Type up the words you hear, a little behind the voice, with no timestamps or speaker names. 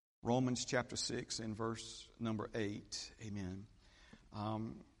Romans chapter 6 and verse number 8. Amen.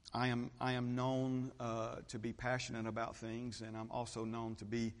 I am known to be passionate about things, and I'm also known to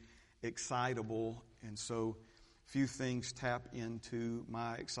be excitable, and so few things tap into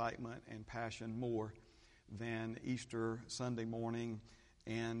my excitement and passion more than Easter Sunday morning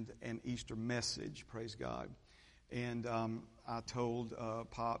and an Easter message. Praise God. And I told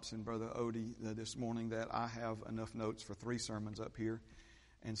Pops and Brother Odie this morning that I have enough notes for 3 sermons up here.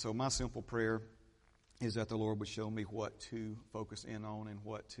 And so my simple prayer is that the Lord would show me what to focus in on and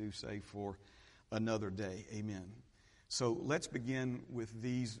what to say for another day. Amen. So let's begin with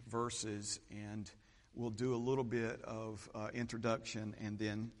these verses, and we'll do a little bit of introduction and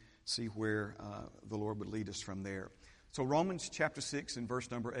then see where the Lord would lead us from there. So Romans chapter 6 and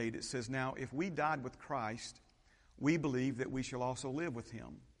verse number 8, it says, "Now if we died with Christ, we believe that we shall also live with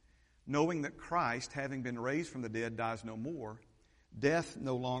him, knowing that Christ, having been raised from the dead, dies no more. Death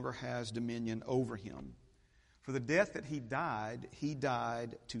no longer has dominion over him. For the death that he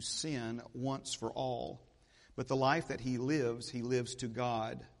died to sin once for all. But the life that he lives to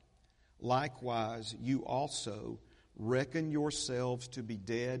God. Likewise, you also reckon yourselves to be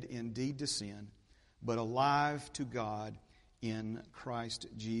dead indeed to sin, but alive to God in Christ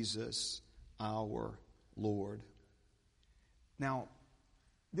Jesus our Lord." Now,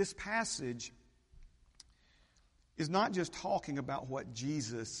 this passage is not just talking about what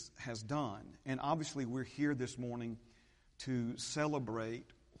Jesus has done. And obviously we're here this morning to celebrate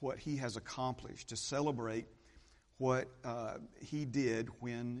what he has accomplished, to celebrate what he did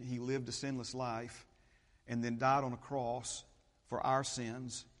when he lived a sinless life and then died on a cross for our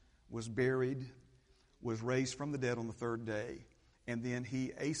sins, was buried, was raised from the dead on the 3rd day, and then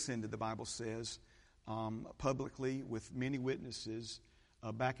he ascended, the Bible says, publicly with many witnesses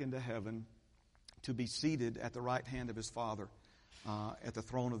back into heaven, to be seated at the right hand of his Father at the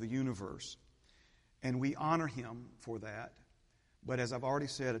throne of the universe. And we honor him for that. But as I've already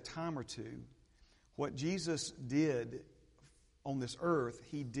said a time or two, what Jesus did on this earth,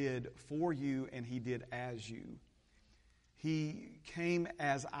 he did for you and he did as you. He came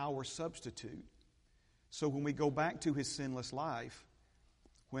as our substitute. So when we go back to his sinless life,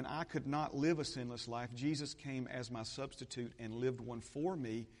 when I could not live a sinless life, Jesus came as my substitute and lived one for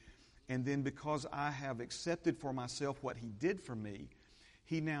me. And then because I have accepted for myself what he did for me,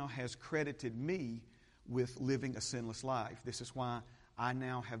 he now has credited me with living a sinless life. This is why I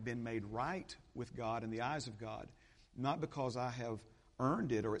now have been made right with God in the eyes of God. Not because I have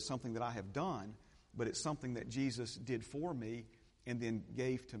earned it or it's something that I have done, but it's something that Jesus did for me and then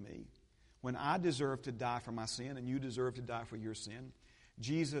gave to me. When I deserve to die for my sin and you deserve to die for your sin,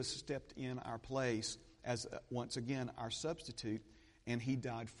 Jesus stepped in our place as, once again, our substitute. And he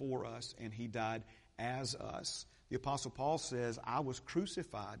died for us, and he died as us. The Apostle Paul says, "I was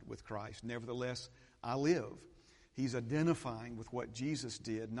crucified with Christ, nevertheless I live." He's identifying with what Jesus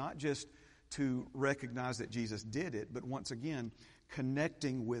did, not just to recognize that Jesus did it, but once again,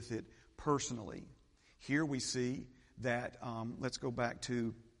 connecting with it personally. Here we see that, let's go back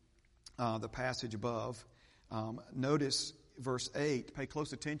to the passage above. Notice verse 8, pay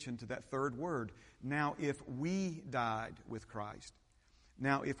close attention to that third word. Now if we died with Christ.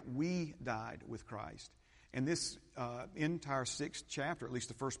 Now, if we died with Christ, and this entire 6th chapter, at least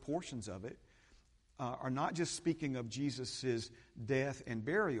the first portions of it, are not just speaking of Jesus' death and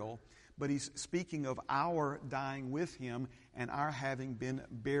burial, but he's speaking of our dying with him and our having been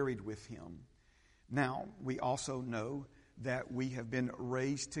buried with him. Now, we also know that we have been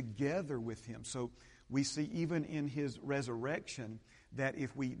raised together with him. So we see even in his resurrection that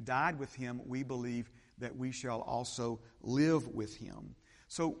if we died with him, we believe that we shall also live with him.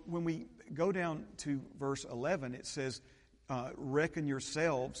 So when we go down to verse 11, it says, reckon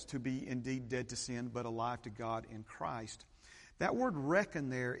yourselves to be indeed dead to sin, but alive to God in Christ. That word reckon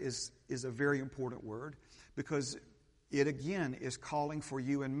there is a very important word, because it again is calling for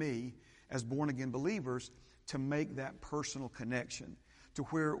you and me as born-again believers to make that personal connection, to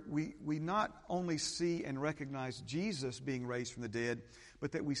where we not only see and recognize Jesus being raised from the dead,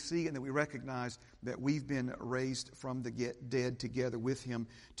 but that we see and that we recognize that we've been raised from the dead together with him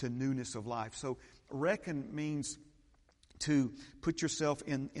to newness of life. So reckon means to put yourself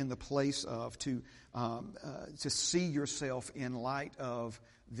in the place of, to see yourself in light of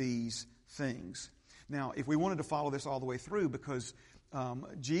these things. Now, if we wanted to follow this all the way through, because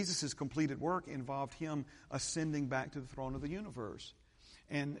Jesus' completed work involved him ascending back to the throne of the universe.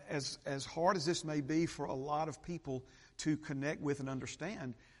 And as hard as this may be for a lot of people to connect with and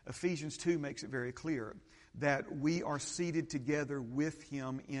understand, Ephesians 2 makes it very clear that we are seated together with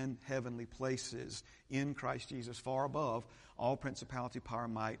Him in heavenly places in Christ Jesus, far above all principality, power,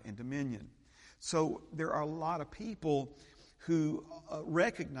 might, and dominion. So there are a lot of people who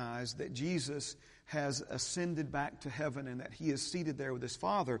recognize that Jesus has ascended back to heaven and that He is seated there with His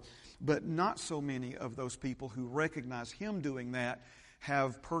Father, but not so many of those people who recognize Him doing that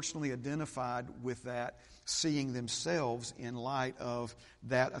have personally identified with that, seeing themselves in light of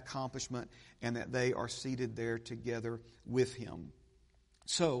that accomplishment and that they are seated there together with Him.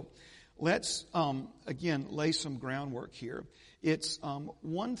 So let's, again, lay some groundwork here. It's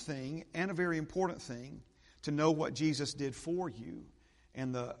one thing, and a very important thing, to know what Jesus did for you.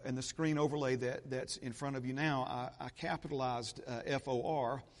 And the screen overlay that's in front of you now, I capitalized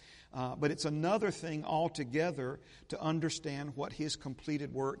FOR. But it's another thing altogether to understand what His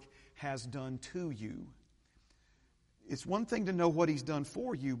completed work has done to you. It's one thing to know what He's done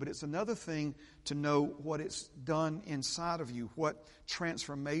for you, but it's another thing to know what it's done inside of you, what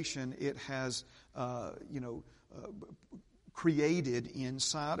transformation it has, created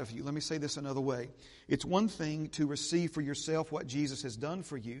inside of you. Let me say this another way. It's one thing to receive for yourself what Jesus has done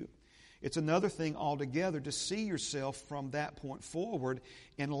for you. It's another thing altogether to see yourself from that point forward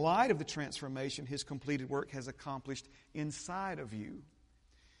in light of the transformation His completed work has accomplished inside of you.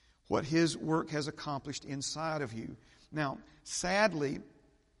 What His work has accomplished inside of you. Now, sadly,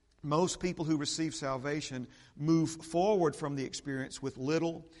 most people who receive salvation move forward from the experience with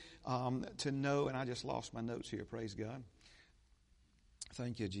little to no, and I just lost my notes here, praise God.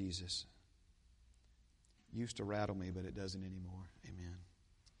 Thank you, Jesus. Used to rattle me, but it doesn't anymore. Amen.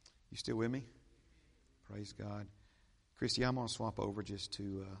 You still with me? Praise God. Christy, I'm going to swap over just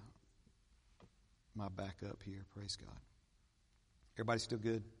to my backup here. Praise God. Everybody still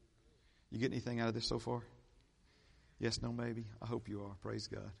good? You get anything out of this so far? Yes, no, maybe? I hope you are. Praise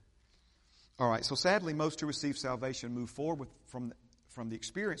God. All right, so sadly, most who receive salvation move forward from the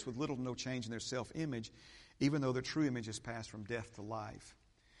experience with little to no change in their self-image, even though their true image has passed from death to life.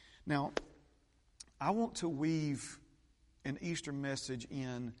 Now, I want to weave an Easter message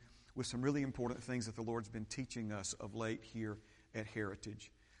in with some really important things that the Lord's been teaching us of late here at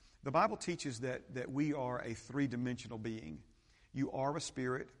Heritage. The Bible teaches that we are a three-dimensional being. You are a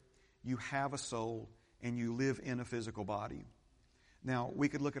spirit, you have a soul, and you live in a physical body. Now, we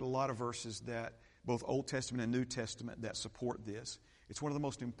could look at a lot of verses that, both Old Testament and New Testament, that support this. It's one of the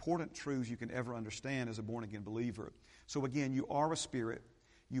most important truths you can ever understand as a born-again believer. So again, you are a spirit,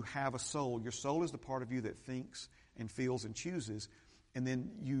 you have a soul. Your soul is the part of you that thinks and feels and chooses. And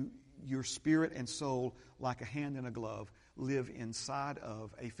then your spirit and soul, like a hand in a glove, live inside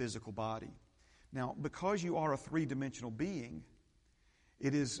of a physical body. Now, because you are a three-dimensional being,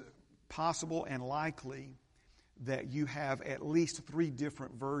 it is possible and likely that you have at least three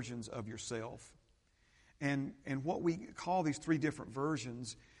different versions of yourself. And what we call these three different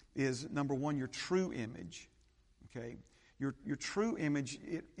versions is, number one, your true image. Okay? Your true image,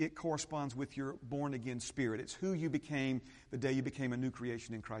 it corresponds with your born-again spirit. It's who you became the day you became a new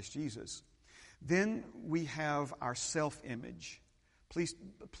creation in Christ Jesus. Then we have our self-image. Please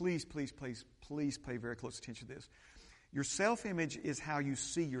pay very close attention to this. Your self-image is how you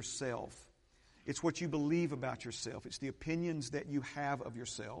see yourself. It's what you believe about yourself. It's the opinions that you have of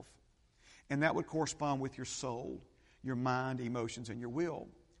yourself. And that would correspond with your soul, your mind, emotions, and your will.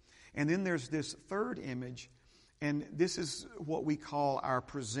 And then there's this third image, and this is what we call our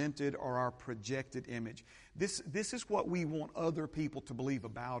presented or our projected image. This is what we want other people to believe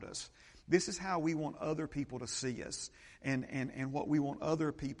about us. This is how we want other people to see us and what we want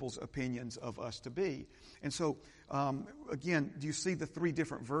other people's opinions of us to be. And so, again, do you see the three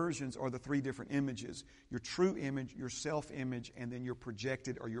different versions or the three different images? Your true image, your self-image, and then your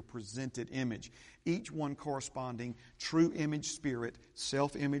projected or your presented image. Each one corresponding true image spirit,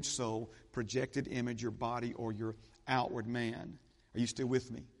 self-image soul, projected image your body or your outward man. Are you still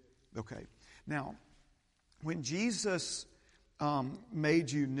with me? Okay. Now, when Jesus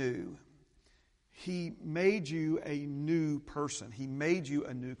made you new, He made you a new person. He made you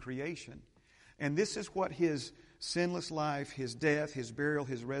a new creation. And this is what His sinless life, His death, His burial,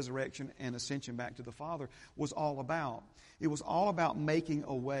 His resurrection, and ascension back to the Father was all about. It was all about making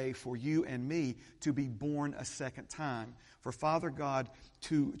a way for you and me to be born a second time. For Father God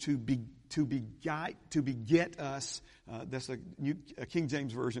to beget us, that's a King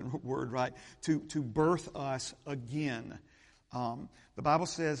James Version word, right? To birth us again. The Bible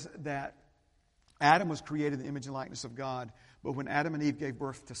says that Adam was created in the image and likeness of God, but when Adam and Eve gave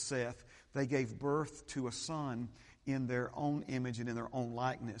birth to Seth, they gave birth to a son in their own image and in their own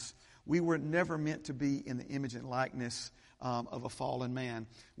likeness. We were never meant to be in the image and likeness of a fallen man.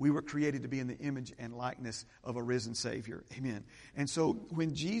 We were created to be in the image and likeness of a risen Savior. Amen. And so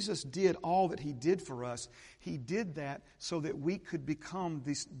when Jesus did all that He did for us, He did that so that we could become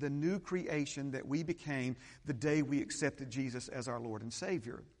the new creation that we became the day we accepted Jesus as our Lord and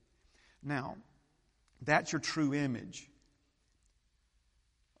Savior. Now, that's your true image.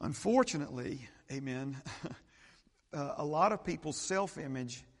 Unfortunately, amen, a lot of people's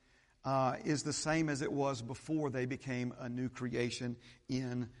self-image is the same as it was before they became a new creation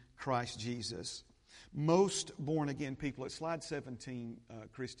in Christ Jesus. Most born-again people, at slide 17,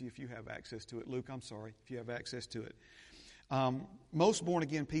 Christy, if you have access to it. Luke, I'm sorry, if you have access to it. Most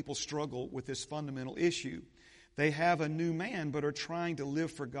born-again people struggle with this fundamental issue. They have a new man, but are trying to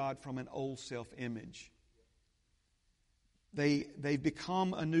live for God from an old self-image. They've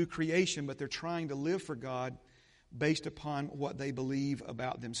become a new creation, but they're trying to live for God based upon what they believe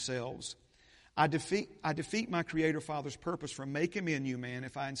about themselves. I defeat my Creator Father's purpose for making me a new man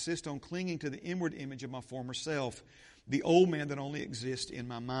if I insist on clinging to the inward image of my former self, the old man that only exists in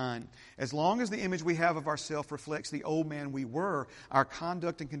my mind. As long as the image we have of ourselves reflects the old man we were, our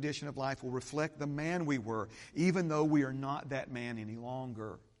conduct and condition of life will reflect the man we were, even though we are not that man any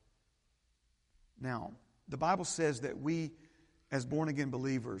longer. Now, the Bible says that we, as born-again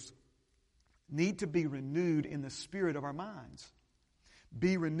believers, need to be renewed in the spirit of our minds.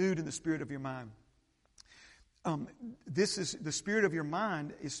 Be renewed in the spirit of your mind. This is the spirit of your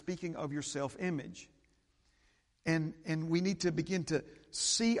mind is speaking of your self-image. And we need to begin to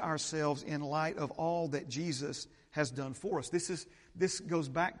see ourselves in light of all that Jesus has done for us. This goes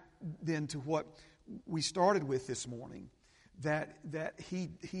back then to what we started with this morning. That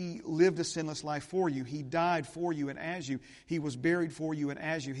he lived a sinless life for you. He died for you and as you. He was buried for you and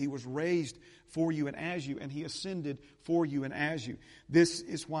as you. He was raised for you and as you. And He ascended for you and as you. This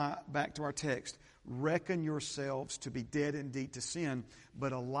is why, back to our text, reckon yourselves to be dead indeed to sin,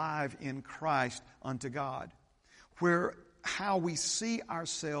 but alive in Christ unto God. Where how we see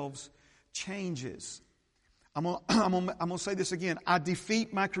ourselves changes. I'm going to say this again. I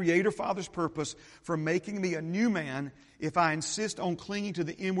defeat my Creator Father's purpose for making me a new man if I insist on clinging to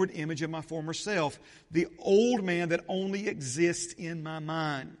the inward image of my former self, the old man that only exists in my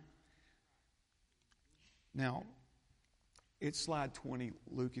mind. Now, it's slide 20,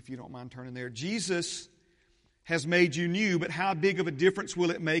 Luke, if you don't mind turning there. Jesus has made you new, but how big of a difference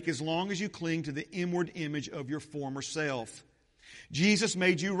will it make as long as you cling to the inward image of your former self? Jesus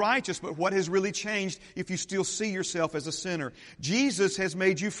made you righteous, but what has really changed if you still see yourself as a sinner? Jesus has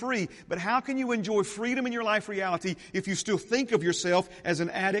made you free, but how can you enjoy freedom in your life reality if you still think of yourself as an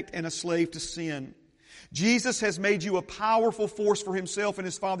addict and a slave to sin? Jesus has made you a powerful force for Himself and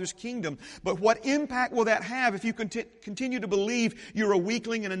His Father's kingdom, but what impact will that have if you continue to believe you're a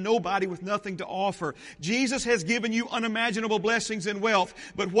weakling and a nobody with nothing to offer? Jesus has given you unimaginable blessings and wealth,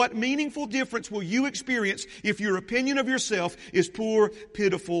 but what meaningful difference will you experience if your opinion of yourself is poor,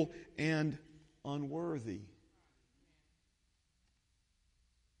 pitiful, and unworthy?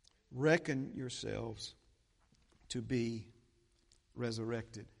 Reckon yourselves to be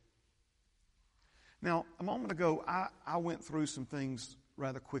resurrected. Now, a moment ago, I went through some things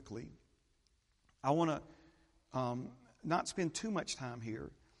rather quickly. I want to not spend too much time here,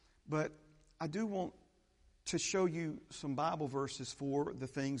 but I do want to show you some Bible verses for the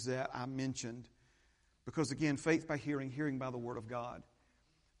things that I mentioned. Because again, faith by hearing, hearing by the Word of God.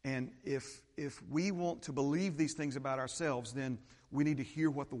 And if we want to believe these things about ourselves, then we need to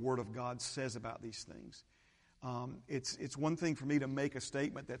hear what the Word of God says about these things. It's one thing for me to make a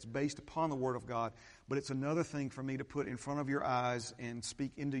statement that's based upon the Word of God, but it's another thing for me to put in front of your eyes and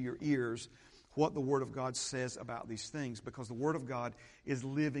speak into your ears what the Word of God says about these things, because the Word of God is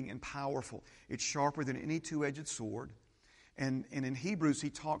living and powerful. It's sharper than any two-edged sword. And in Hebrews, he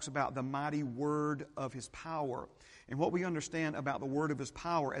talks about the mighty word of His power. And what we understand about the word of His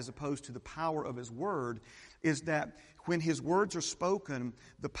power as opposed to the power of His word is that when His words are spoken,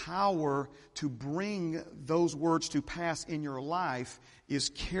 the power to bring those words to pass in your life is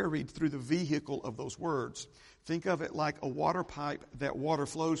carried through the vehicle of those words. Think of it like a water pipe that water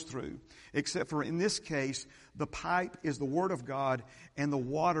flows through. Except for in this case, the pipe is the Word of God and the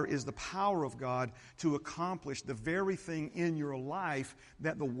water is the power of God to accomplish the very thing in your life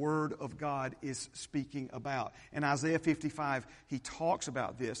that the Word of God is speaking about. In Isaiah 55, he talks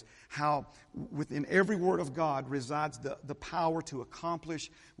about this, how within every word of God resides the power to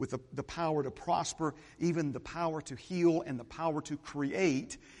accomplish, with the power to prosper, even the power to heal and the power to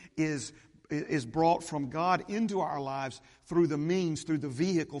create is brought from God into our lives through the means, through the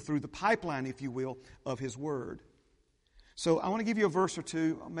vehicle, through the pipeline, if you will, of His Word. So I want to give you a verse or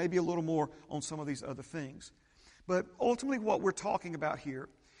two, maybe a little more on some of these other things. But ultimately what we're talking about here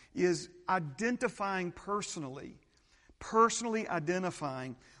is identifying personally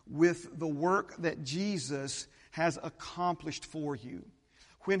identifying with the work that Jesus has accomplished for you.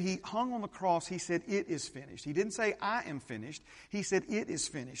 When He hung on the cross, He said, "It is finished." He didn't say, "I am finished." He said, "It is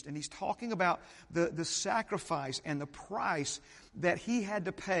finished." And He's talking about the sacrifice and the price that He had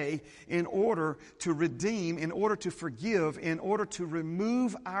to pay in order to redeem, in order to forgive, in order to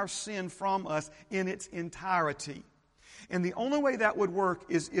remove our sin from us in its entirety. And the only way that would work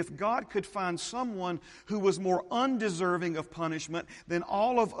is if God could find someone who was more undeserving of punishment than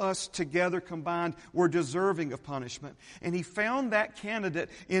all of us together combined were deserving of punishment. And He found that candidate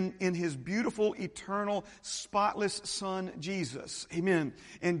in His beautiful, eternal, spotless Son, Jesus. Amen.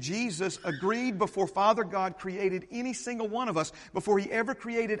 And Jesus agreed before Father God created any single one of us, before He ever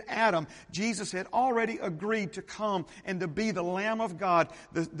created Adam, Jesus had already agreed to come and to be the Lamb of God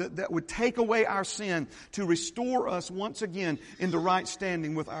that would take away our sin, to restore us once again in the right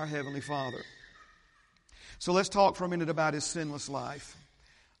standing with our Heavenly Father. So let's talk for a minute about His sinless life.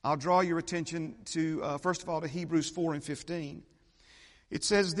 I'll draw your attention to, first of all, to Hebrews 4:15. It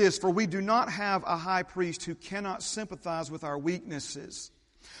says this, "For we do not have a high priest who cannot sympathize with our weaknesses,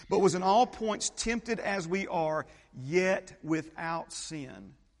 but was in all points tempted as we are, yet without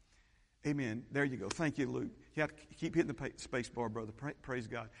sin." Amen. There you go. Thank you, Luke. You have to keep hitting the space bar, brother. Praise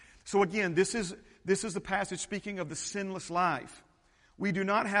God. So again, this is the passage speaking of the sinless life. We do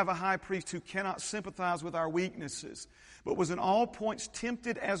not have a high priest who cannot sympathize with our weaknesses, but was in all points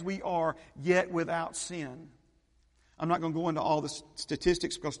tempted as we are, yet without sin. I'm not going to go into all the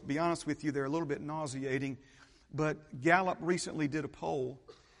statistics because, to be honest with you, they're a little bit nauseating. But Gallup recently did a poll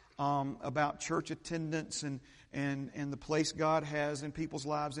about church attendance and the place God has in people's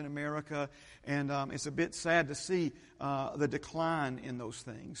lives in America. And it's a bit sad to see the decline in those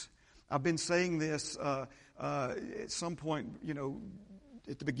things. I've been saying this at some point,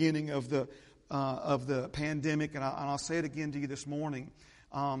 at the beginning of the pandemic, and I'll say it again to you this morning.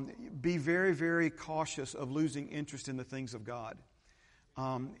 Be very, very cautious of losing interest in the things of God.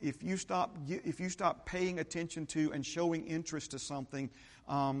 If you stop paying attention to and showing interest to something,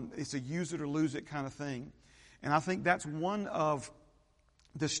 it's a use it or lose it kind of thing. And I think that's one of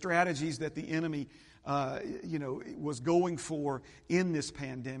the strategies that the enemy, was going for in this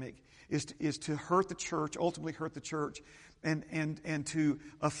pandemic, is to hurt the church, ultimately hurt the church, and to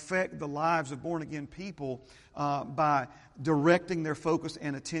affect the lives of born-again people by directing their focus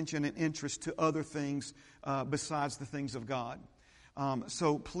and attention and interest to other things besides the things of God.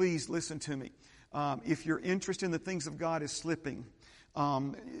 So please listen to me. If your interest in the things of God is slipping,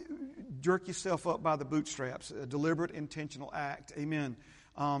 jerk yourself up by the bootstraps. A deliberate, intentional act. Amen.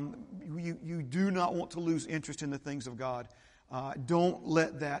 You do not want to lose interest in the things of God. Don't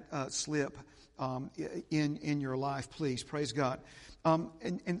let that slip in your life, please. Praise God.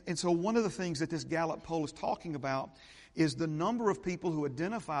 And so one of the things that this Gallup poll is talking about is the number of people who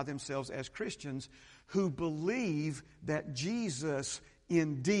identify themselves as Christians who believe that Jesus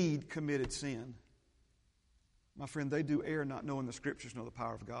indeed committed sin. My friend, they do err not knowing the Scriptures nor the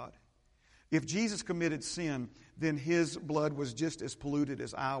power of God. If Jesus committed sin, then His blood was just as polluted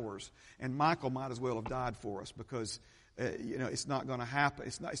as ours. And Michael might as well have died for us because, it's not going to happen.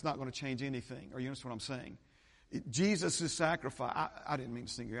 It's not going to change anything. Or you understand what I'm saying? Jesus' sacrifice, I didn't mean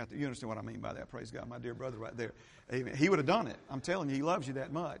to single you out there. You understand what I mean by that. Praise God, my dear brother right there. Amen. He would have done it. I'm telling you, He loves you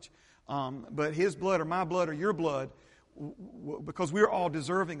that much. But His blood or my blood or your blood, because we're all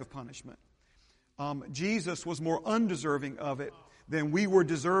deserving of punishment. Jesus was more undeserving of it than we were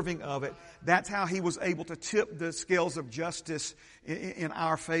deserving of it. That's how He was able to tip the scales of justice in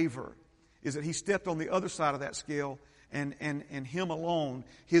our favor, is that He stepped on the other side of that scale, and Him alone,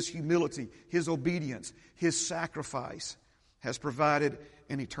 His humility, His obedience, His sacrifice has provided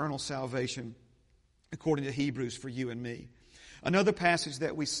an eternal salvation according to Hebrews for you and me. Another passage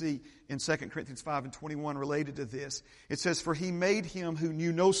that we see in 2 Corinthians 5:21 related to this, it says, "For He made Him who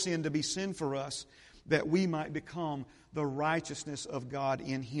knew no sin to be sin for us, that we might become the righteousness of God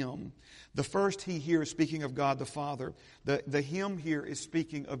in Him." The first He here is speaking of God the Father. The Him here is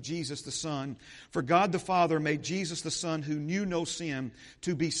speaking of Jesus the Son. For God the Father made Jesus the Son who knew no sin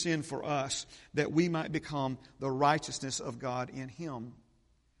to be sin for us, that we might become the righteousness of God in Him.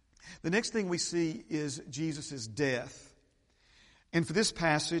 The next thing we see is Jesus' death. And for this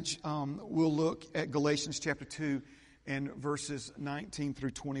passage, we'll look at Galatians chapter 2 and verses 19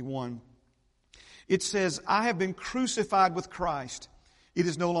 through 21. It says, "I have been crucified with Christ. It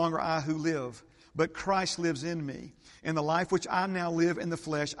is no longer I who live, but Christ lives in me. And the life which I now live in the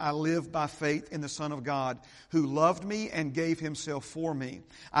flesh, I live by faith in the Son of God, who loved me and gave himself for me.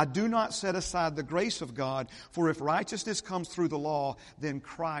 I do not set aside the grace of God, for if righteousness comes through the law, then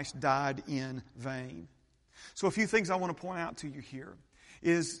Christ died in vain. So a few things I want to point out to you here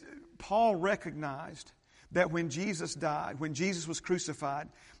is Paul recognized that when Jesus died, when Jesus was crucified,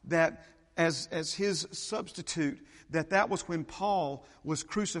 that as his substitute, that was when Paul was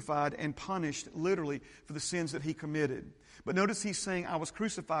crucified and punished literally for the sins that he committed. But notice he's saying, I was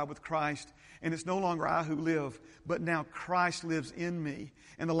crucified with Christ, and it's no longer I who live, but now Christ lives in me.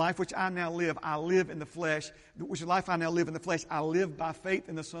 And the life which I now live, I live in the flesh. Which life I now live in the flesh, I live by faith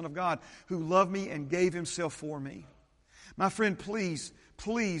in the Son of God, who loved me and gave himself for me. My friend, please,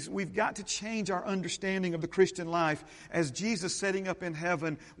 we've got to change our understanding of the Christian life as Jesus sitting up in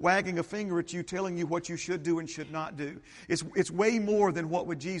heaven, wagging a finger at you, telling you what you should do and should not do. It's way more than what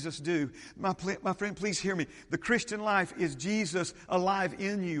would Jesus do. My friend, please hear me. The Christian life is Jesus alive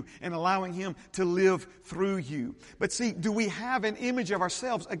in you and allowing him to live through you. But see, do we have an image of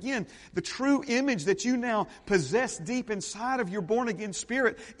ourselves? Again, the true image that you now possess deep inside of your born-again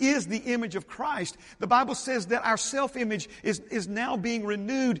spirit is the image of Christ. The Bible says that our self-image is now being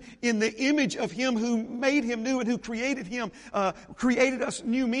renewed in the image of him who made him new and who created him, created us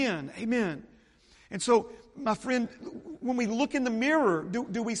new men. Amen. And so, my friend, when we look in the mirror,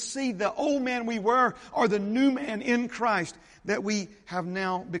 do we see the old man we were or the new man in Christ that we have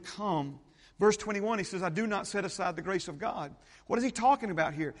now become? Verse 21, he says, I do not set aside the grace of God. What is he talking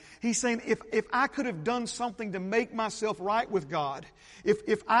about here? He's saying, if I could have done something to make myself right with God,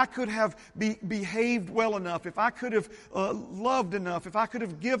 if I could have behaved well enough, if I could have loved enough, if I could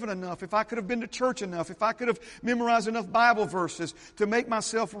have given enough, if I could have been to church enough, if I could have memorized enough Bible verses to make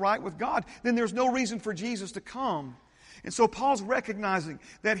myself right with God, then there's no reason for Jesus to come. And so Paul's recognizing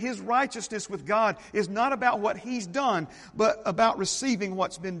that his righteousness with God is not about what he's done, but about receiving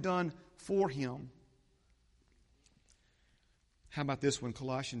what's been done for him. How about this one?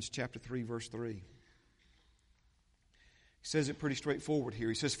 Colossians chapter 3, verse 3. He says it pretty straightforward here.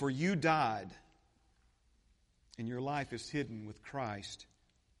 He says, for you died, and your life is hidden with Christ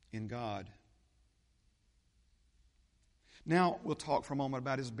in God. Now we'll talk for a moment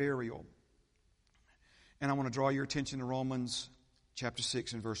about his burial. And I want to draw your attention to Romans chapter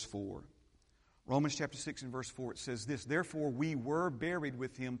 6 and verse 4. Romans chapter 6 and verse 4, it says this, therefore we were buried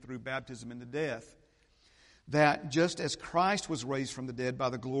with him through baptism into death, that just as Christ was raised from the dead by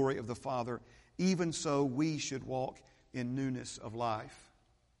the glory of the Father, even so we should walk in newness of life.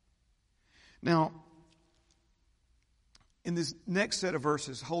 Now, in this next set of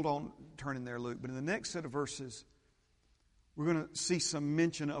verses, hold on, turn in there, Luke, but in the next set of verses, we're going to see some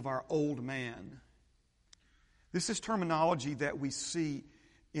mention of our old man. This is terminology that we see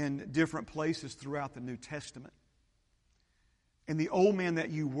in different places throughout the New Testament. And the old man that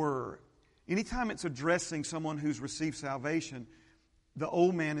you were, anytime it's addressing someone who's received salvation, the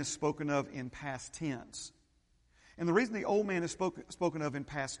old man is spoken of in past tense. And the reason the old man is spoken of in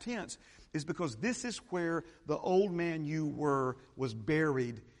past tense is because this is where the old man you were was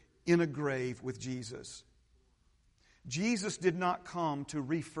buried in a grave with Jesus. Jesus did not come to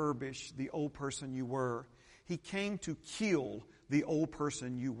refurbish the old person you were. He came to kill the old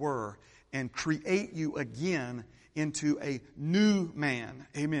person you were and create you again into a new man.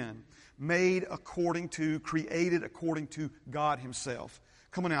 Amen. Created according to God himself.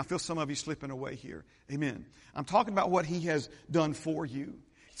 Come on now, I feel some of you slipping away here. Amen. I'm talking about what he has done for you.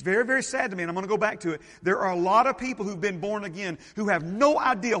 It's very, very sad to me, and I'm going to go back to it. There are a lot of people who've been born again who have no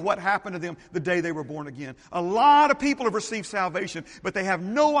idea what happened to them the day they were born again. A lot of people have received salvation, but they have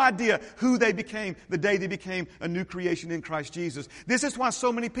no idea who they became the day they became a new creation in Christ Jesus. This is why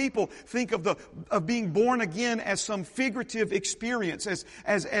so many people think of being born again as some figurative experience,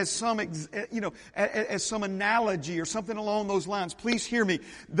 as some analogy or something along those lines. Please hear me.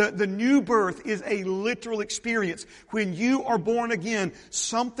 The new birth is a literal experience. When you are born again,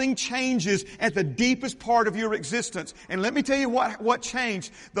 something changes at the deepest part of your existence. And let me tell you what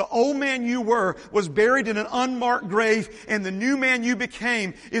changed. The old man you were was buried in an unmarked grave, and the new man you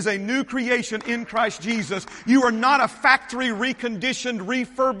became is a new creation in Christ Jesus. You are not a factory reconditioned,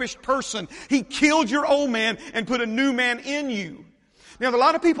 refurbished person. He killed your old man and put a new man in you. Now, there are a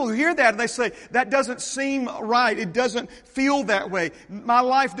lot of people who hear that and they say, that doesn't seem right. It doesn't feel that way. My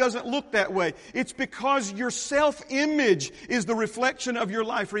life doesn't look that way. It's because your self-image is the reflection of your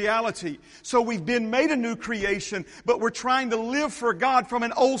life reality. So we've been made a new creation, but we're trying to live for God from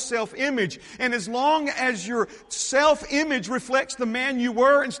an old self-image. And as long as your self-image reflects the man you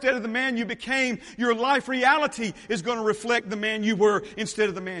were instead of the man you became, your life reality is going to reflect the man you were instead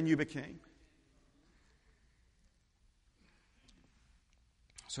of the man you became.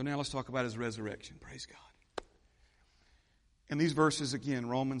 So now let's talk about His resurrection. Praise God. And these verses again,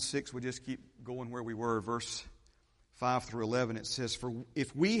 Romans 6, we just keep going where we were. Verse 5 through 11, it says, "For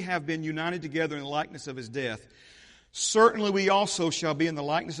if we have been united together in the likeness of His death, certainly we also shall be in the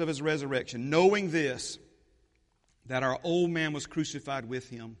likeness of His resurrection, knowing this, that our old man was crucified with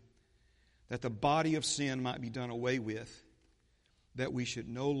Him, that the body of sin might be done away with, that we should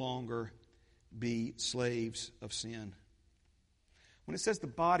no longer be slaves of sin." When it says the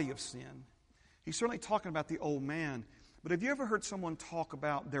body of sin, he's certainly talking about the old man. But have you ever heard someone talk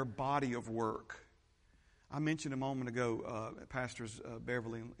about their body of work? I mentioned a moment ago Pastors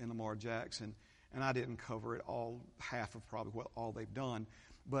Beverly and Lamar Jackson, and I didn't cover it all, half of probably what all they've done.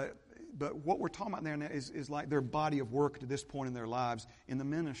 But what we're talking about there now is like their body of work to this point in their lives in the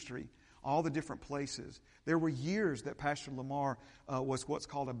ministry, all the different places. There were years that Pastor Lamar was what's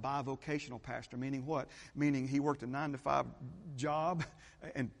called a bivocational pastor, meaning what? Meaning he worked a 9-to-5 job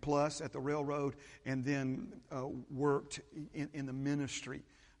and plus at the railroad, and then worked in the ministry.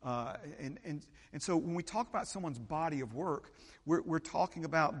 And so when we talk about someone's body of work, we're talking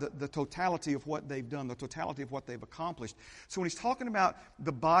about the totality of what they've done, the totality of what they've accomplished. So when he's talking about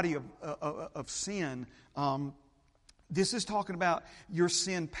the body of sin, this is talking about your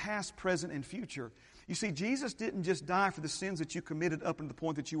sin past, present, and future. You see, Jesus didn't just die for the sins that you committed up until the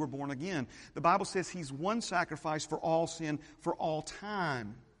point that you were born again. The Bible says He's one sacrifice for all sin for all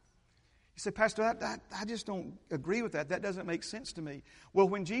time. You say, "Pastor, I just don't agree with that. That doesn't make sense to me." Well,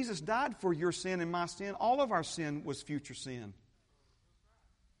 when Jesus died for your sin and my sin, all of our sin was future sin.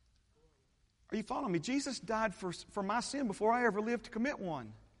 Are you following me? Jesus died for my sin before I ever lived to commit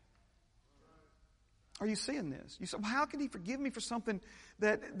one. Are you seeing this? You say, "Well, how can He forgive me for something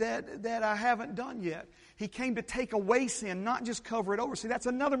that I haven't done yet?" He came to take away sin, not just cover it over. See, that's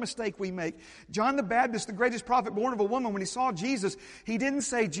another mistake we make. John the Baptist, the greatest prophet born of a woman, when he saw Jesus, he didn't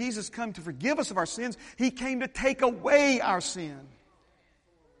say Jesus come to forgive us of our sins. He came to take away our sin.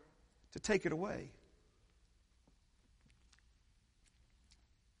 To take it away.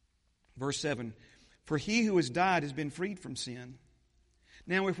 Verse 7, "For he who has died has been freed from sin.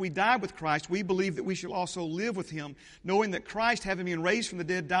 Now, if we die with Christ, we believe that we shall also live with Him, knowing that Christ, having been raised from the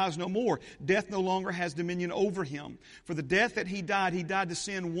dead, dies no more. Death no longer has dominion over Him. For the death that He died to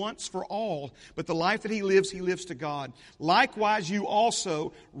sin once for all. But the life that He lives to God. Likewise, you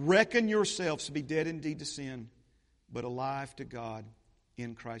also reckon yourselves to be dead indeed to sin, but alive to God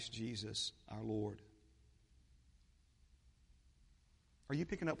in Christ Jesus our Lord." Are you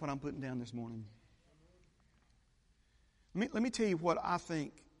picking up what I'm putting down this morning? Let me tell you what I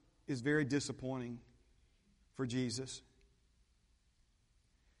think is very disappointing for Jesus.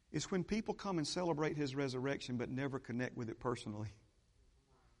 It's when people come and celebrate His resurrection but never connect with it personally.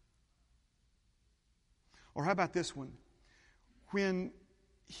 Or how about this one? When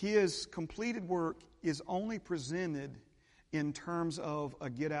His completed work is only presented in terms of a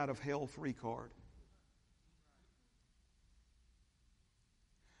get-out-of-hell-free card.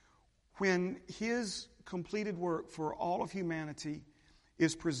 When His completed work for all of humanity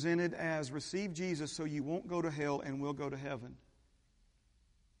is presented as receive Jesus so you won't go to hell and will go to heaven.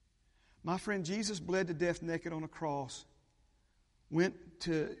 My friend, Jesus bled to death naked on a cross, went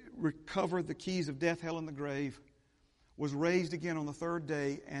to recover the keys of death, hell, and the grave, was raised again on the third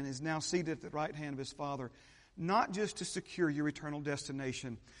day, and is now seated at the right hand of His Father, not just to secure your eternal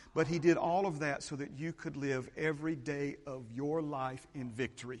destination, but He did all of that so that you could live every day of your life in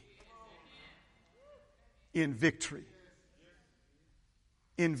victory. In victory.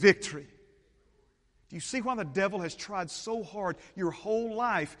 In victory. Do you see why the devil has tried so hard your whole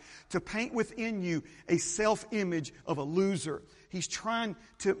life to paint within you a self-image of a loser? He's trying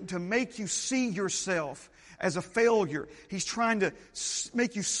to make you see yourself as a failure. He's trying to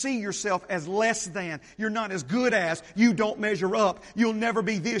make you see yourself as less than. You're not as good as. You don't measure up. You'll never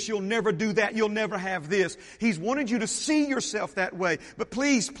be this. You'll never do that. You'll never have this. He's wanted you to see yourself that way. But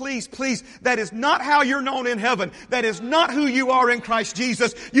please, please, please, that is not how you're known in heaven. That is not who you are in Christ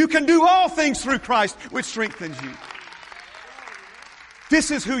Jesus. You can do all things through Christ, which strengthens you. This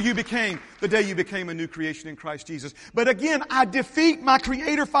is who you became the day you became a new creation in Christ Jesus. But again, I defeat my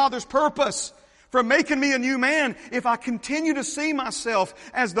Creator Father's purpose for making me a new man if I continue to see myself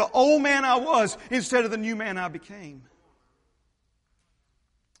as the old man I was instead of the new man I became.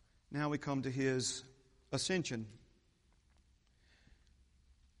 Now we come to His ascension.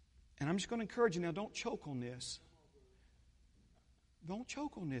 And I'm just going to encourage you now, don't choke on this. Don't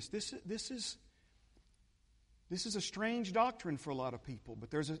choke on this. This is a strange doctrine for a lot of people, but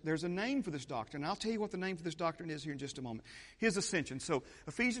there's a name for this doctrine. I'll tell you what the name for this doctrine is here in just a moment. His ascension. So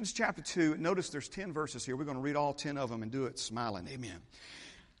Ephesians chapter 2, notice there's 10 verses here. We're going to read all 10 of them and do it smiling. Amen.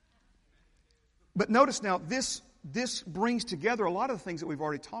 But notice now, this brings together a lot of the things that we've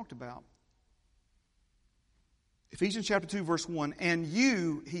already talked about. Ephesians chapter 2, verse 1, and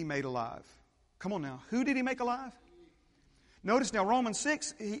you he made alive. Come on now, who did he make alive? Notice now, Romans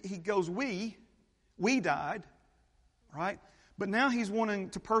 6, he goes, we died, right? But now he's wanting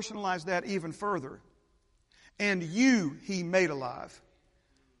to personalize that even further. And you he made alive,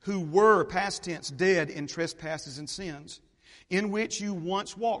 who were, past tense, dead in trespasses and sins, in which you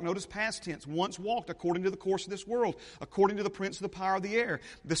once walked. Notice past tense, once walked according to the course of this world, according to the prince of the power of the air,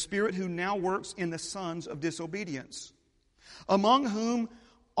 the spirit who now works in the sons of disobedience, among whom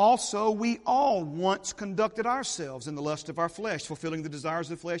also we all once conducted ourselves in the lust of our flesh, fulfilling the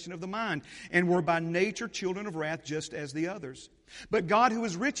desires of the flesh and of the mind, and were by nature children of wrath just as the others. But God, who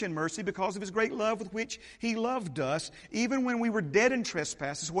is rich in mercy, because of His great love with which He loved us, even when we were dead in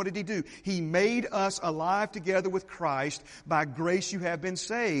trespasses, what did He do? He made us alive together with Christ. By grace you have been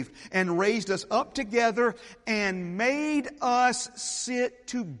saved, and raised us up together, and made us sit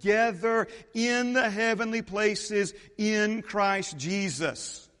together in the heavenly places in Christ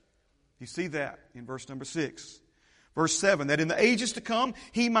Jesus. You see that in verse number 6. Verse 7, that in the ages to come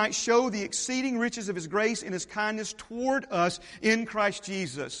He might show the exceeding riches of His grace and His kindness toward us in Christ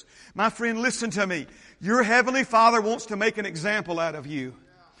Jesus. My friend, listen to me. Your Heavenly Father wants to make an example out of you.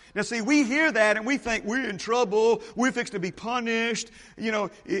 Now see, we hear that and we think we're in trouble, we're fixed to be punished. You know,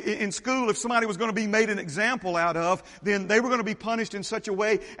 in school, if somebody was going to be made an example out of, then they were going to be punished in such a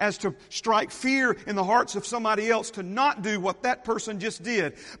way as to strike fear in the hearts of somebody else to not do what that person just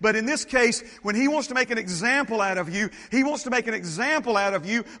did. But in this case, when He wants to make an example out of you, He wants to make an example out of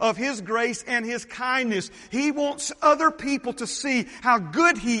you of His grace and His kindness. He wants other people to see how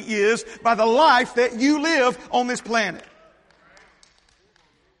good He is by the life that you live on this planet.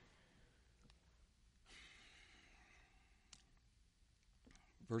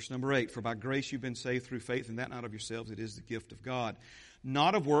 Verse number 8, for by grace you've been saved through faith, and that not of yourselves, it is the gift of God.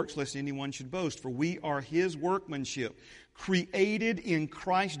 Not of works, lest anyone should boast. For we are His workmanship, created in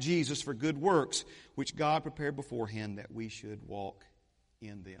Christ Jesus for good works, which God prepared beforehand that we should walk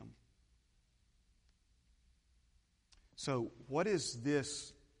in them. So, what is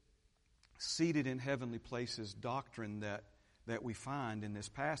this seated in heavenly places doctrine that we find in this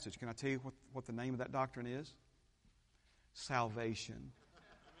passage? Can I tell you what the name of that doctrine is? Salvation.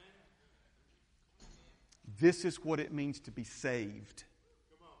 This is what it means to be saved.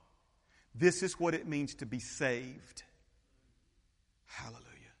 This is what it means to be saved. Hallelujah.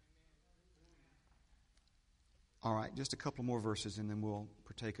 All right, just a couple more verses and then we'll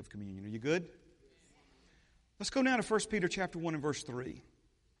partake of communion. Are you good? Let's go now to 1 Peter chapter 1 and verse 3.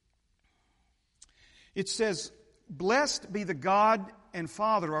 It says, blessed be the God and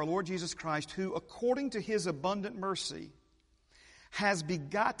Father of our Lord Jesus Christ, who according to His abundant mercy has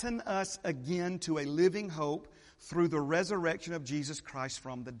begotten us again to a living hope through the resurrection of Jesus Christ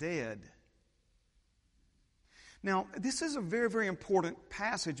from the dead. Now, this is a very, very important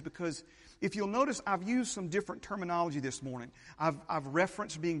passage because if you'll notice, I've used some different terminology this morning. I've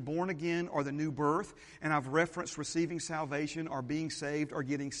referenced being born again or the new birth, and I've referenced receiving salvation or being saved or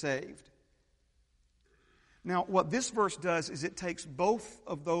getting saved. Now, what this verse does is it takes both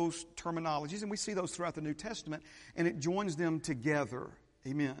of those terminologies, and we see those throughout the New Testament, and it joins them together.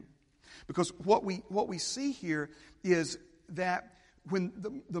 Amen. Because what we see here is that when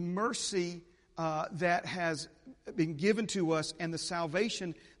the mercy that has been given to us and the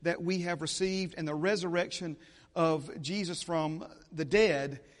salvation that we have received and the resurrection of Jesus from the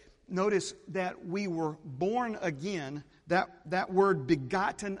dead, notice that we were born again. That word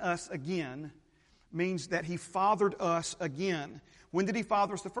begotten us again means that He fathered us again. When did He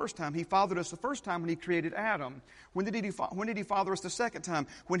father us the first time? He fathered us the first time when He created Adam. When did He father us the second time?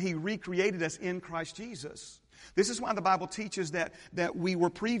 When He recreated us in Christ Jesus. This is why the Bible teaches that we were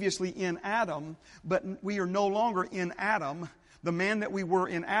previously in Adam, but we are no longer in Adam. The man that we were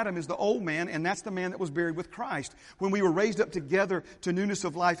in Adam is the old man, and that's the man that was buried with Christ. When we were raised up together to newness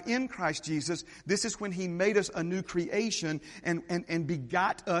of life in Christ Jesus, this is when He made us a new creation and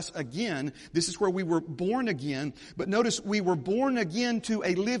begot us again. This is where we were born again. But notice, we were born again to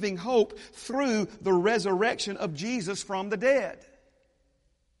a living hope through the resurrection of Jesus from the dead.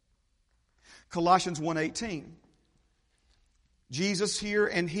 Colossians 1:18. Jesus here,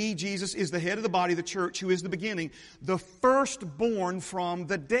 and He, Jesus, is the head of the body, the church, who is the beginning, the firstborn from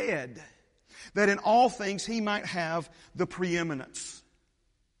the dead, that in all things He might have the preeminence.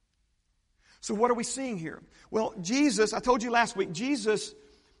 So what are we seeing here? Well, Jesus, I told you last week, Jesus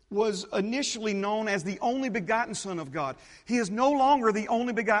was initially known as the only begotten Son of God. He is no longer the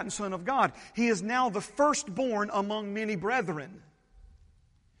only begotten Son of God. He is now the firstborn among many brethren.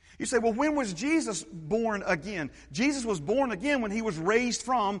 You say, well, when was Jesus born again? Jesus was born again when He was raised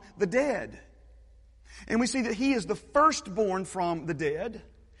from the dead. And we see that He is the firstborn from the dead,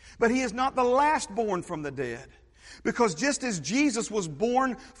 but He is not the lastborn from the dead. Because just as Jesus was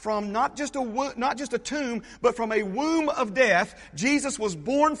born from not just a tomb, but from a womb of death, Jesus was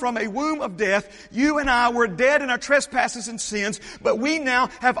born from a womb of death. You and I were dead in our trespasses and sins, but we now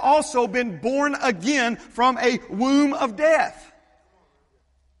have also been born again from a womb of death.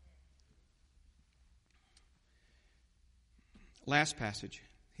 Last passage,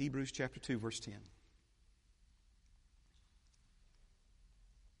 Hebrews chapter 2, verse 10.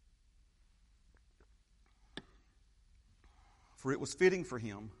 For it was fitting for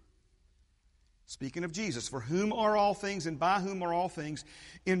Him, speaking of Jesus, for whom are all things and by whom are all things,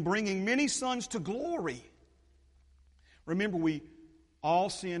 in bringing many sons to glory. Remember, we all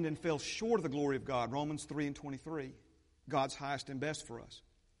sinned and fell short of the glory of God. Romans 3 and 23. God's highest and best for us.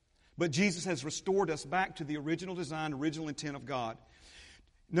 But Jesus has restored us back to the original design, original intent of God.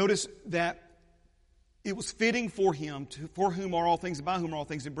 Notice that it was fitting for Him, for whom are all things and by whom are all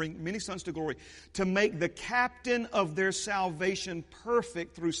things, and bring many sons to glory, to make the captain of their salvation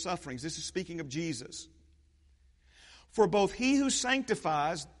perfect through sufferings. This is speaking of Jesus. For both He who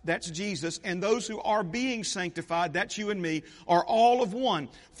sanctifies, that's Jesus, and those who are being sanctified, that's you and me, are all of one,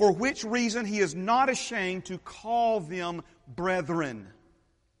 for which reason He is not ashamed to call them brethren.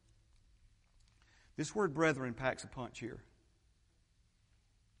 This word brethren packs a punch here.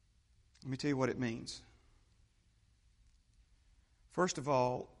 Let me tell you what it means. First of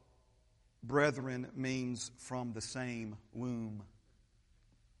all, brethren means from the same womb.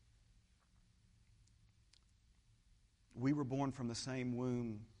 We were born from the same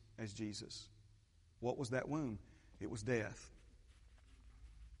womb as Jesus. What was that womb? It was death.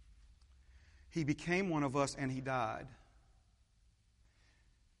 He became one of us and He died.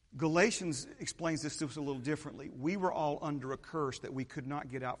 Galatians explains this to us a little differently. We were all under a curse that we could not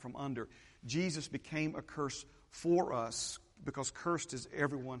get out from under. Jesus became a curse for us, because cursed is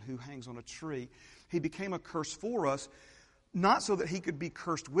everyone who hangs on a tree. He became a curse for us, not so that He could be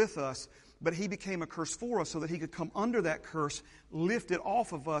cursed with us, but He became a curse for us so that He could come under that curse, lift it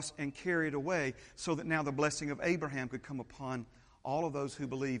off of us, and carry it away, so that now the blessing of Abraham could come upon all of those who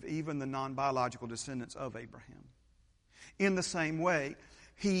believe, even the non-biological descendants of Abraham. In the same way,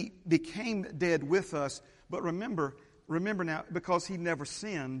 He became dead with us, but remember now, because He never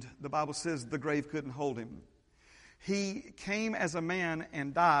sinned, the Bible says the grave couldn't hold Him. He came as a man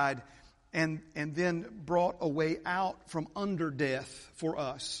and died, and then brought a way out from under death for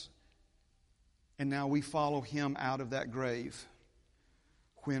us. And now we follow Him out of that grave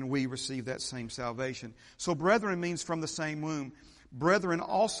when we receive that same salvation. So brethren means from the same womb. Brethren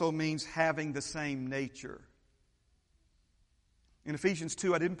also means having the same nature. In Ephesians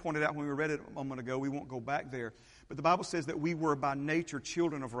 2, I didn't point it out when we read it a moment ago. We won't go back there. But the Bible says that we were by nature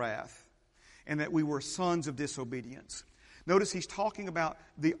children of wrath, and that we were sons of disobedience. Notice he's talking about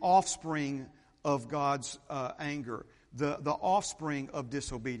the offspring of God's anger, the offspring of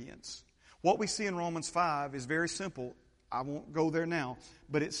disobedience. What we see in Romans 5 is very simple. I won't go there now,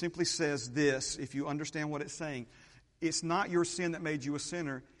 but it simply says this, if you understand what it's saying. It's not your sin that made you a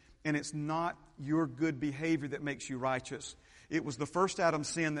sinner, and it's not your good behavior that makes you righteous. It was the first Adam's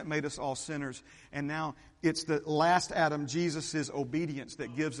sin that made us all sinners, and now it's the last Adam, Jesus' obedience,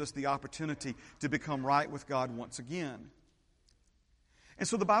 that gives us the opportunity to become right with God once again. And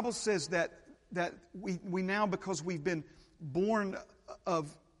so the Bible says that we now, because we've been born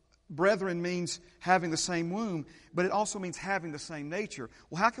of brethren, means having the same womb, but it also means having the same nature.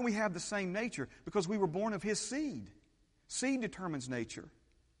 Well, how can we have the same nature? Because we were born of His seed. Seed determines nature.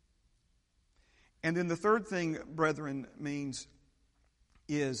 And then the third thing brethren means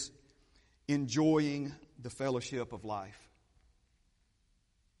is enjoying the fellowship of life.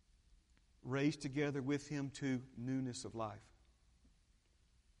 Raised together with Him to newness of life.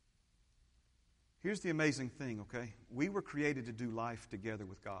 Here's the amazing thing, okay? We were created to do life together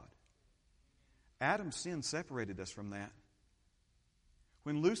with God. Adam's sin separated us from that.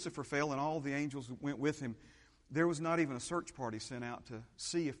 When Lucifer fell and all the angels went with him, there was not even a search party sent out to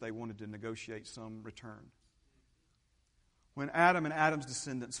see if they wanted to negotiate some return. When Adam and Adam's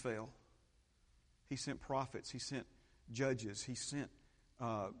descendants fell, He sent prophets, He sent judges, He sent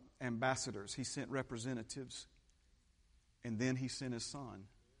ambassadors, He sent representatives, and then He sent His Son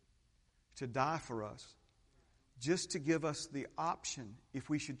to die for us, just to give us the option, if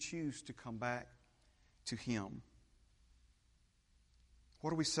we should choose, to come back to Him.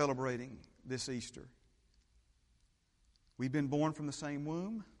 What are we celebrating this Easter? We've been born from the same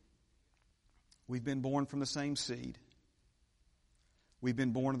womb. We've been born from the same seed. We've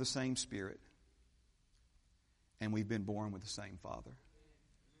been born of the same Spirit. And we've been born with the same Father.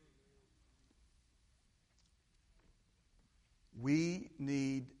 We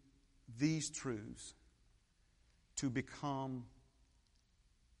need these truths to become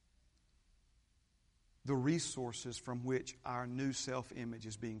the resources from which our new self-image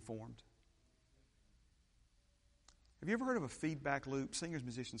is being formed. Have you ever heard of a feedback loop? Singers,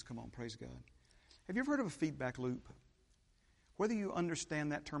 musicians, come on, praise God. Have you ever heard of a feedback loop? Whether you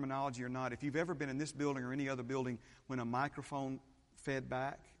understand that terminology or not, if you've ever been in this building or any other building when a microphone fed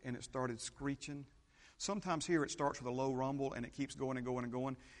back and it started screeching, sometimes here it starts with a low rumble and it keeps going and going and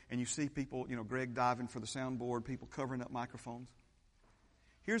going, and you see people, Greg diving for the soundboard, people covering up microphones.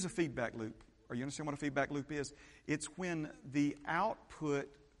 Here's a feedback loop. Or you understand what a feedback loop is? It's when the output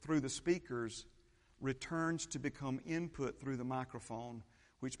through the speakers returns to become input through the microphone,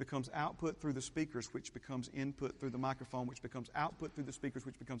 which becomes output through the speakers, which becomes input through the microphone, which becomes output through the speakers,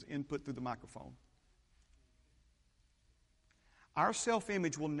 which becomes input through the microphone. Our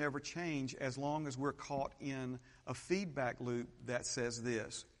self-image will never change as long as we're caught in a feedback loop that says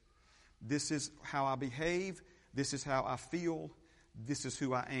this. This is how I behave. This is how I feel. This is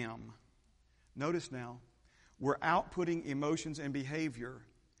who I am. Notice now, we're outputting emotions and behavior,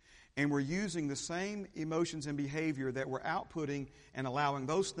 and we're using the same emotions and behavior that we're outputting and allowing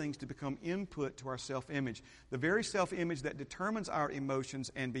those things to become input to our self-image. The very self-image that determines our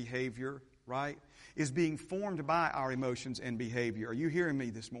emotions and behavior, right, is being formed by our emotions and behavior. Are you hearing me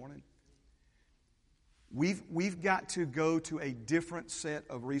this morning? We've got to go to a different set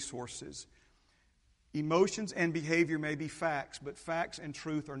of resources. Emotions and behavior may be facts, but facts and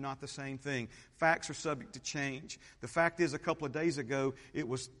truth are not the same thing. Facts are subject to change. The fact is, a couple of days ago, it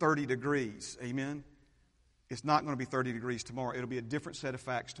was 30 degrees. Amen? It's not going to be 30 degrees tomorrow. It'll be a different set of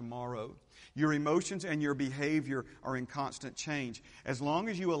facts tomorrow. Your emotions and your behavior are in constant change. As long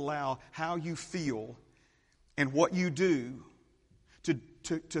as you allow how you feel and what you do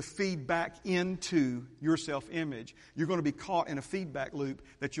to feed back into your self-image, you're going to be caught in a feedback loop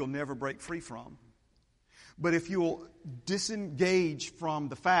that you'll never break free from. But if you'll disengage from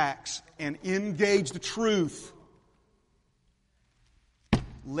the facts and engage the truth,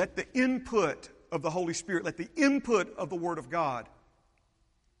 let the input of the Holy Spirit, let the input of the Word of God,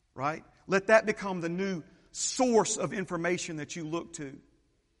 right? Let that become the new source of information that you look to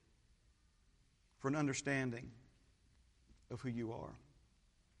for an understanding of who you are.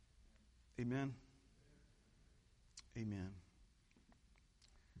 Amen. Amen.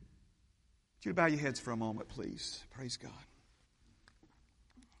 Would you bow your heads for a moment, please? Praise God.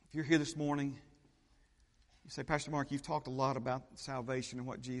 If you're here this morning, you say, Pastor Mark, you've talked a lot about salvation and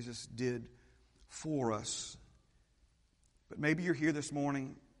what Jesus did for us. But maybe you're here this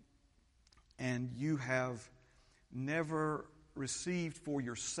morning and you have never received for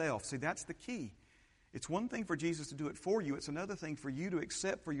yourself. See, that's the key. It's one thing for Jesus to do it for you. It's another thing for you to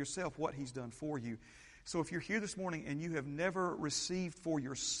accept for yourself what He's done for you. So if you're here this morning and you have never received for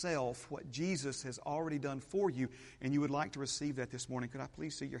yourself what Jesus has already done for you, and you would like to receive that this morning, could I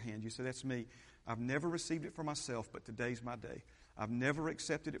please see your hand? You say, that's me. I've never received it for myself, but today's my day. I've never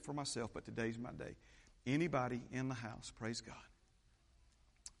accepted it for myself, but today's my day. Anybody in the house? Praise God.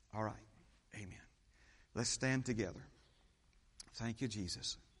 All right. Amen. Let's stand together. Thank you,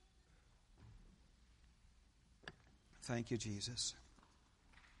 Jesus. Thank you, Jesus.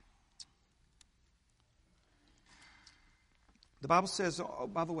 The Bible says, oh,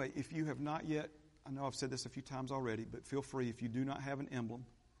 by the way, if you have not yet, I know I've said this a few times already, but feel free, if you do not have an emblem,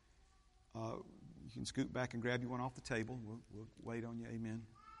 you can scoot back and grab you one off the table. We'll wait on you. Amen.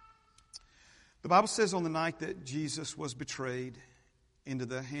 The Bible says on the night that Jesus was betrayed into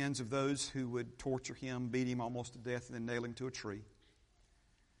the hands of those who would torture Him, beat Him almost to death, and then nail Him to a tree,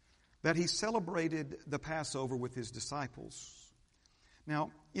 that He celebrated the Passover with His disciples.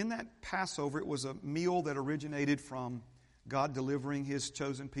 Now, in that Passover, it was a meal that originated from God delivering His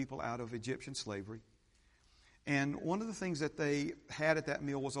chosen people out of Egyptian slavery. And one of the things that they had at that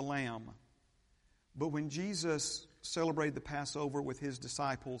meal was a lamb. But when Jesus celebrated the Passover with His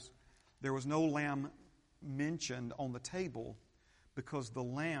disciples, there was no lamb mentioned on the table because the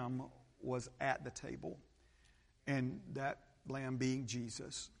lamb was at the table. And that lamb being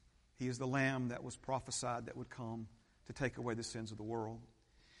Jesus. He is the lamb that was prophesied that would come to take away the sins of the world.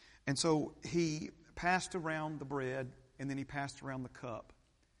 And so He passed around the bread, and then He passed around the cup.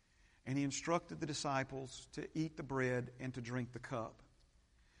 And He instructed the disciples to eat the bread and to drink the cup.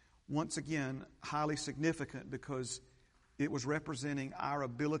 Once again, highly significant because it was representing our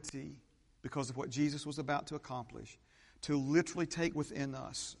ability, because of what Jesus was about to accomplish, to literally take within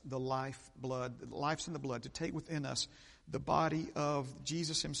us the life's in the blood, to take within us the body of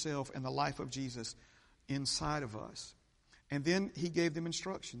Jesus himself and the life of Jesus inside of us. And then he gave them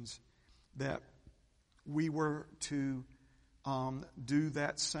instructions that we were to do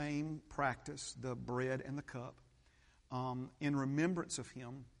that same practice, the bread and the cup, in remembrance of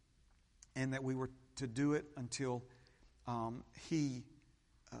him, and that we were to do it until he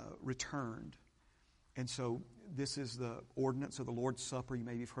returned. And so this is the ordinance of the Lord's Supper. You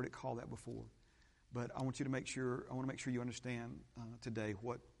maybe have heard it called that before. But I want to make sure you understand today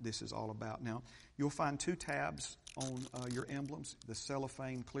what this is all about. Now, you'll find 2 tabs on your emblems, the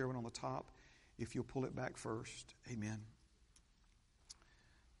cellophane clear one on the top. If you'll pull it back first. Amen.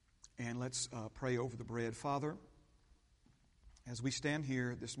 And let's pray over the bread. Father, as we stand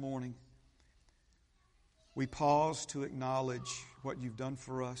here this morning, we pause to acknowledge what you've done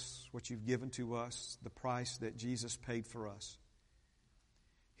for us, what you've given to us, the price that Jesus paid for us.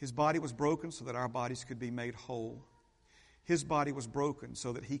 His body was broken so that our bodies could be made whole. His body was broken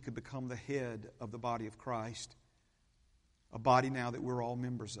so that he could become the head of the body of Christ, a body now that we're all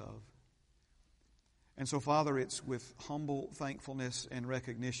members of. And so, Father, it's with humble thankfulness and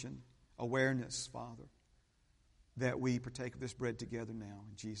recognition, awareness, Father, that we partake of this bread together now.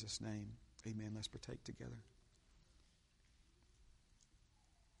 In Jesus' name, amen. Let's partake together.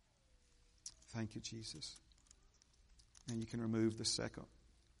 Thank you, Jesus. And you can remove the second.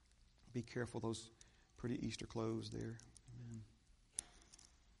 Be careful, those pretty Easter clothes there. Amen.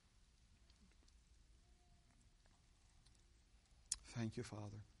 Thank you,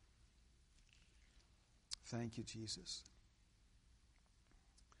 Father. Thank you, Jesus.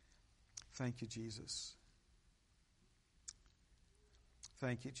 Thank you, Jesus.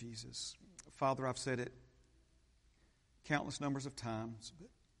 Thank you, Jesus. Father, I've said it countless numbers of times, but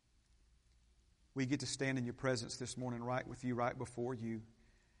we get to stand in your presence this morning right with you, right before you,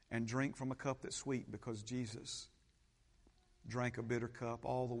 and drink from a cup that's sweet because Jesus drank a bitter cup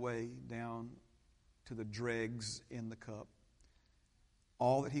all the way down to the dregs in the cup.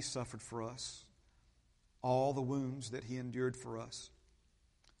 All that he suffered for us, all the wounds that he endured for us,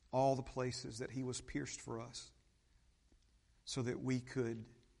 all the places that he was pierced for us, so that we could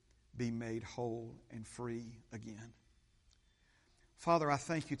be made whole and free again. Father, I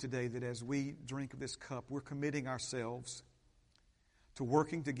thank you today that as we drink of this cup, we're committing ourselves to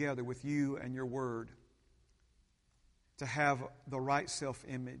working together with you and your word to have the right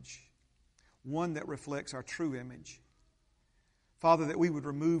self-image, one that reflects our true image. Father, that we would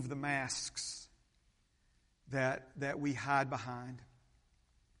remove the masks that we hide behind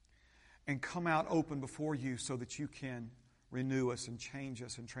and come out open before you so that you can renew us and change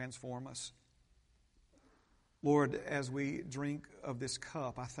us and transform us. Lord, as we drink of this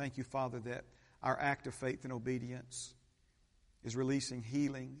cup, I thank you, Father, that our act of faith and obedience is releasing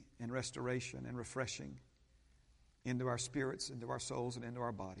healing and restoration and refreshing into our spirits, into our souls, and into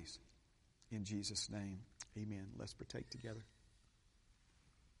our bodies. In Jesus' name, amen. Let's partake together.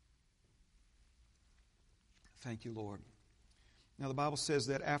 Thank you, Lord. Now, the Bible says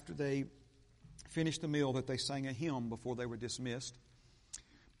that after they finished the meal, that they sang a hymn before they were dismissed.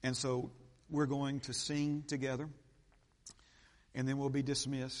 And so we're going to sing together, and then we'll be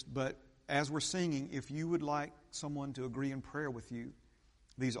dismissed. But as we're singing, if you would like someone to agree in prayer with you,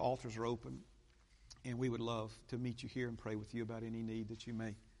 these altars are open, and we would love to meet you here and pray with you about any need that you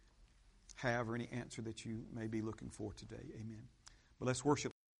may have or any answer that you may be looking for today. Amen. But let's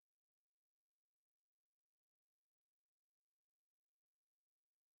worship